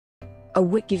a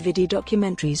WikiVidi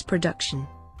documentaries production.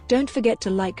 Don't forget to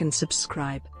like and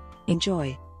subscribe.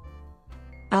 Enjoy.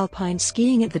 Alpine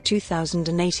skiing at the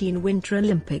 2018 Winter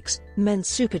Olympics, Men's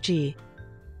Super G.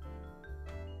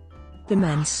 The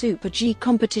Men's Super G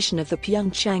competition of the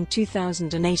PyeongChang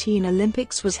 2018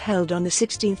 Olympics was held on the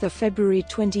 16th of February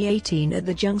 2018 at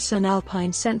the Jeongseon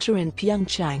Alpine Centre in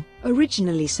PyeongChang,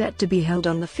 originally set to be held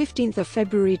on the 15th of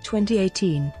February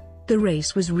 2018. The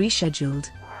race was rescheduled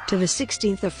to the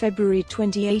 16th of February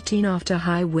 2018 after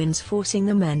high winds forcing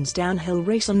the men's downhill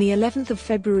race on the 11th of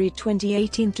February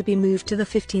 2018 to be moved to the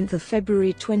 15th of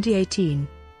February 2018.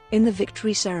 In the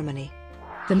victory ceremony,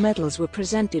 the medals were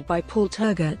presented by Paul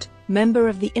Tergat, member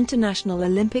of the International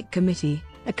Olympic Committee,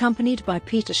 accompanied by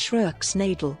Peter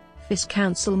Schroecksnadel, FIS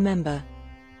Council member.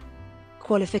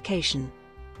 Qualification.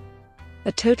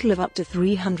 A total of up to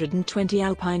 320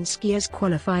 alpine skiers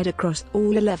qualified across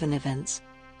all 11 events.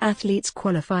 Athletes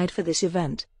qualified for this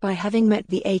event by having met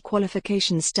the A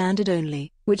qualification standard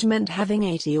only, which meant having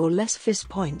 80 or less FIS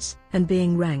points, and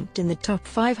being ranked in the top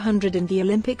 500 in the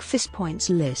Olympic FIS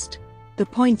points list. The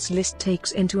points list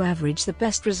takes into average the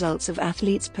best results of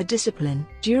athletes per discipline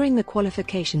during the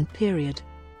qualification period.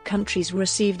 Countries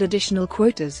received additional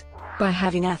quotas by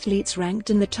having athletes ranked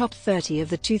in the top 30 of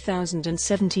the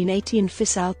 2017-18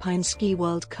 FIS Alpine Ski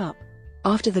World Cup.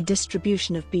 After the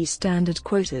distribution of B standard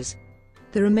quotas,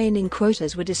 the remaining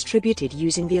quotas were distributed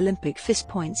using the Olympic FIS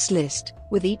points list,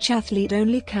 with each athlete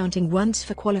only counting once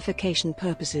for qualification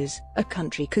purposes. A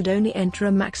country could only enter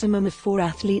a maximum of 4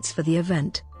 athletes for the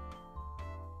event.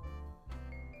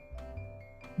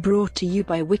 Brought to you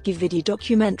by WikiVidi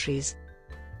Documentaries.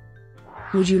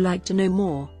 Would you like to know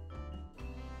more?